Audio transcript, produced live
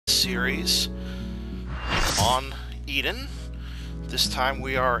series on Eden. This time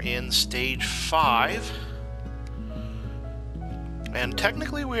we are in stage 5. And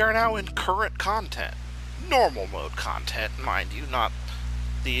technically we are now in current content. Normal mode content, mind you, not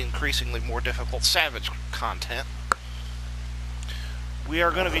the increasingly more difficult Savage content. We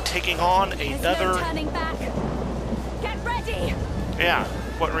are going to be taking on another... No turning back. Get ready! Yeah,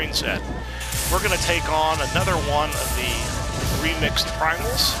 what Reen said. We're going to take on another one of the remixed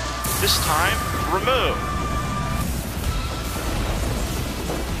primals. This time, Ramuh.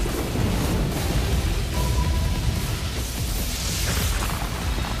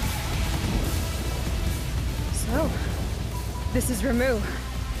 So, this is Ramuh.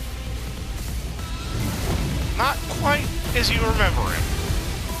 Not quite as you remember him.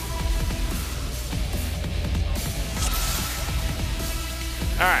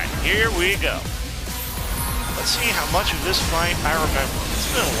 Alright, here we go. Let's see how much of this fight I remember.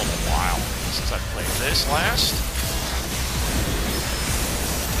 It's been a little while since I played this last.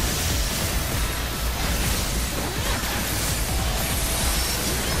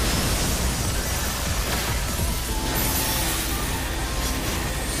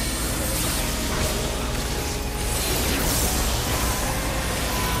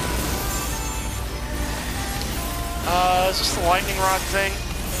 Is this the lightning rod thing?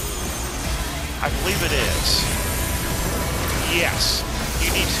 I believe it is. Yes.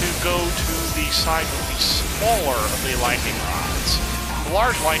 You need to go to the side with the smaller of the lightning rods. The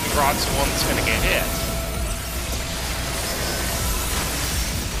large lightning rod's the one that's going to get hit.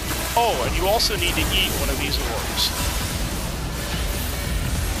 Oh, and you also need to eat one of these orbs.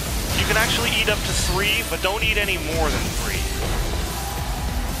 You can actually eat up to 3, but don't eat any more than 3.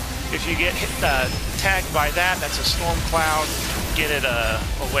 If you get hit, tagged by that, that's a storm cloud. Get it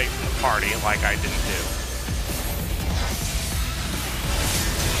away from the party, like I didn't do.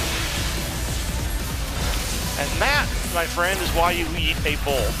 And that, my friend, is why you eat a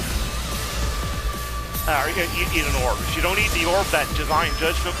bulb. Or you eat an orb. If you don't eat the orb, that Divine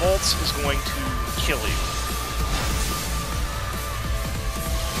Judgment Bolts is going to kill you.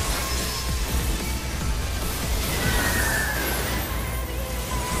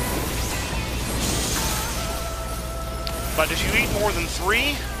 But if you eat more than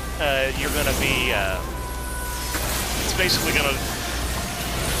 3, you're going to be, it's basically going to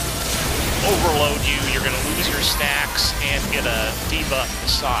overload you. You're going to lose your stacks and get a debuff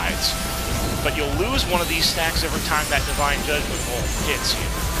besides. But you'll lose one of these stacks every time that Divine Judgment Bolt hits you.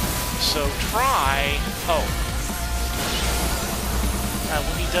 So try,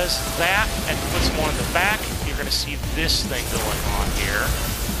 when he does that and puts one in the back, you're going to see this thing going on here.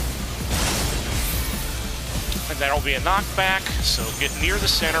 And that'll be a knockback, so get near the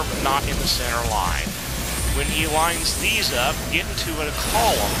center, but not in the center line. When he lines these up, get into a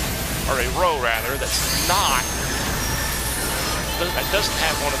column, or a row rather, that doesn't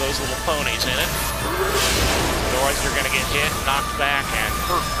have one of those little ponies in it. Otherwise you're going to get hit, knocked back, and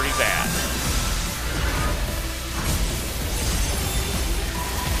hurt pretty bad.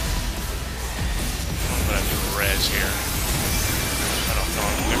 I'm going to do res here. I don't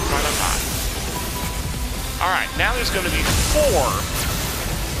know, never mind, I'm not. Alright, now there's going to be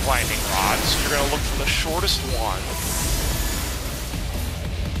 4 lightning rods. You're going to look for the shortest one.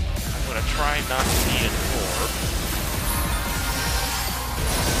 I'm going to try not to eat an orb.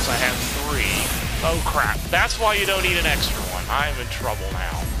 Because I have 3. Oh crap, that's why you don't need an extra one. I'm in trouble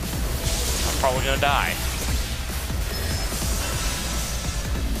now. I'm probably going to die.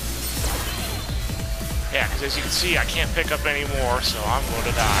 Yeah, because as you can see, I can't pick up any more, so I'm going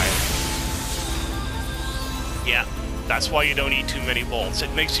to die. Yeah, that's why you don't eat too many bolts.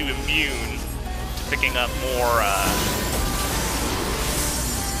 It makes you immune to picking up more,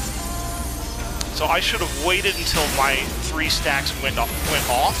 So I should have waited until my 3 stacks went off,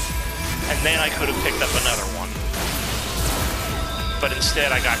 and then I could have picked up another one. But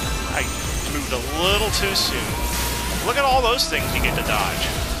instead I moved a little too soon. Look at all those things you get to dodge.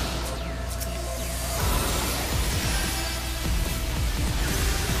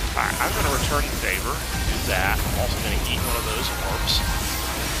 Alright, I'm going to return the favor. That. I'm also going to eat one of those orbs.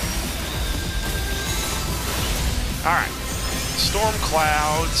 Alright. Storm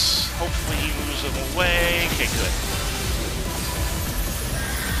clouds. Hopefully he moves them away. Okay, good.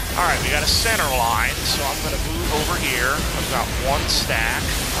 Alright, we got a center line, so I'm going to move over here. I've got 1 stack.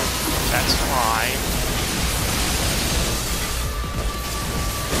 That's fine.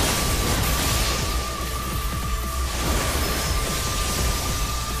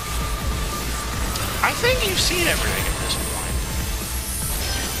 I think you've seen everything at this point.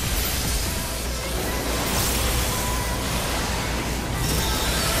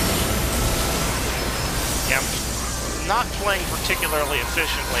 Yeah, I'm not playing particularly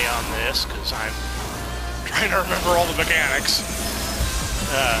efficiently on this because I'm trying to remember all the mechanics.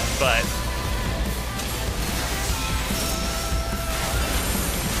 But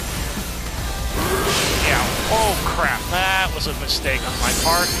yeah, oh crap, that was a mistake on my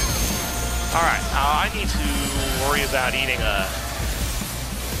part. Alright, I need to worry about eating another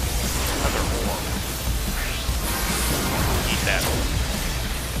orb. Eat that orb.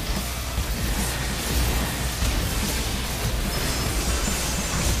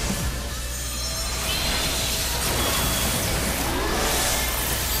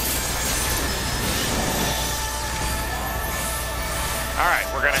 Alright,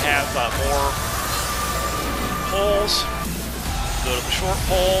 we're going to have more poles. Go to the short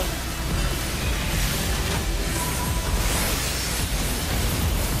pole.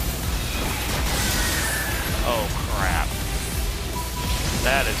 Oh, crap.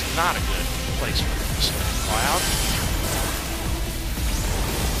 That is not a good placement for the storm cloud.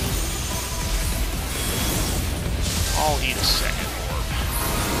 I'll eat a second orb.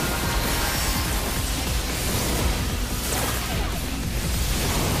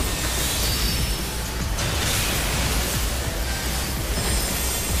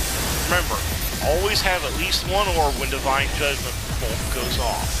 Remember, always have at least one orb when Divine Judgment Bolt goes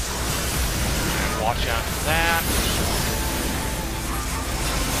off. Watch out for that.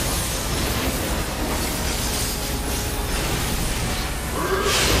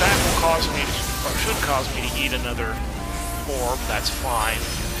 That will cause me to, or should cause me to eat another orb. That's fine.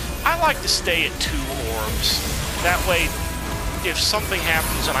 I like to stay at 2 orbs. That way, if something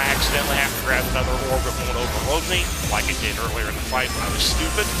happens and I accidentally have to grab another orb, it won't overload me, like it did earlier in the fight when I was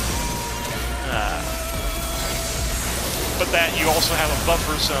stupid. But that you also have a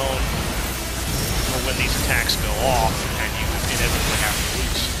buffer zone for when these attacks go off, and you inevitably have to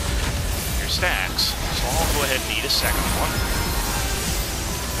lose your stacks. So I'll go ahead and eat a second one.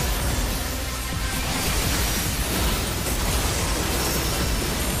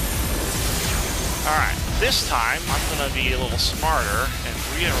 Alright, this time I'm going to be a little smarter and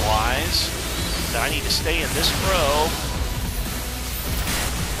realize that I need to stay in this row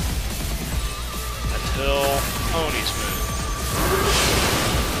until ponies move.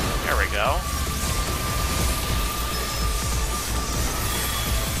 There we go.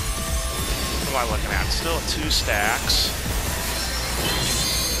 What am I looking at? Still 2 stacks.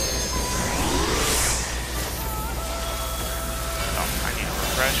 Oh, I need to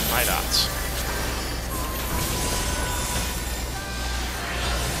refresh my dots.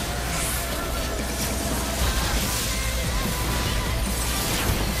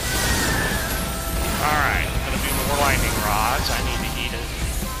 Alright, gonna be more lightning rods. I need to eat it.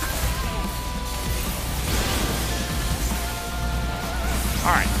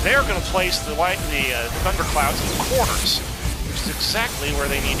 Alright, they're gonna place the thunderclouds in the corners, which is exactly where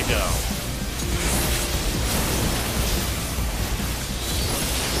they need to go.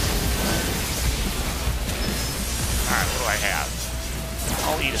 Alright, what do I have?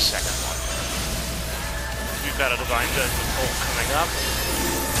 I'll eat a second one. We've got a Divine Judgment Bolt coming up.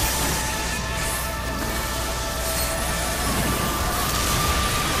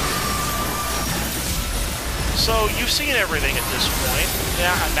 So you've seen everything at this point.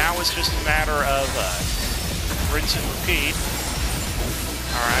 Yeah, now it's just a matter of rinse and repeat.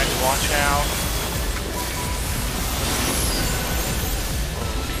 Alright, watch out.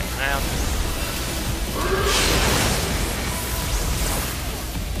 Okay,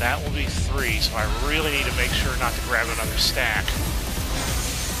 that will be 3, so I really need to make sure not to grab another stack.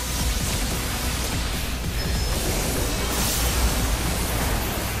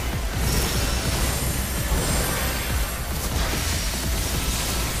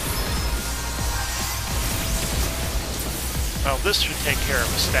 Well, this should take care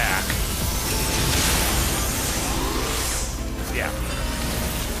of a stack. Yeah.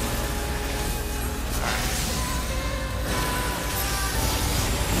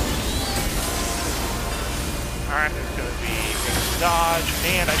 Alright, there's going to be a dodge,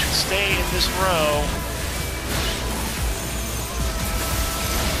 and I should stay in this row.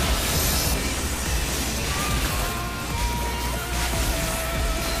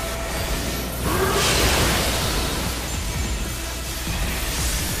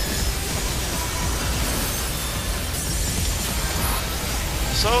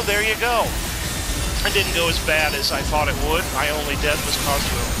 So there you go. It didn't go as bad as I thought it would. My only death was caused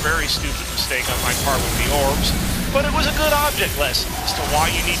through a very stupid mistake on my part with the orbs. But it was a good object lesson as to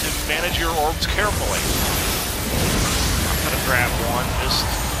why you need to manage your orbs carefully. I'm going to grab one just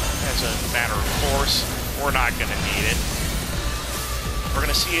as a matter of course. We're not going to need it. We're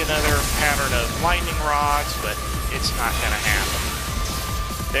going to see another pattern of lightning rods, but it's not going to happen.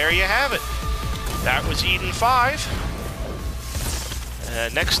 There you have it. That was Eden 5.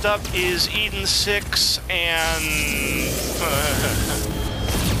 Next up is Eden 6, and...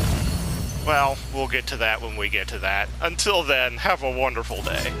 well, we'll get to that when we get to that. Until then, have a wonderful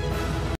day.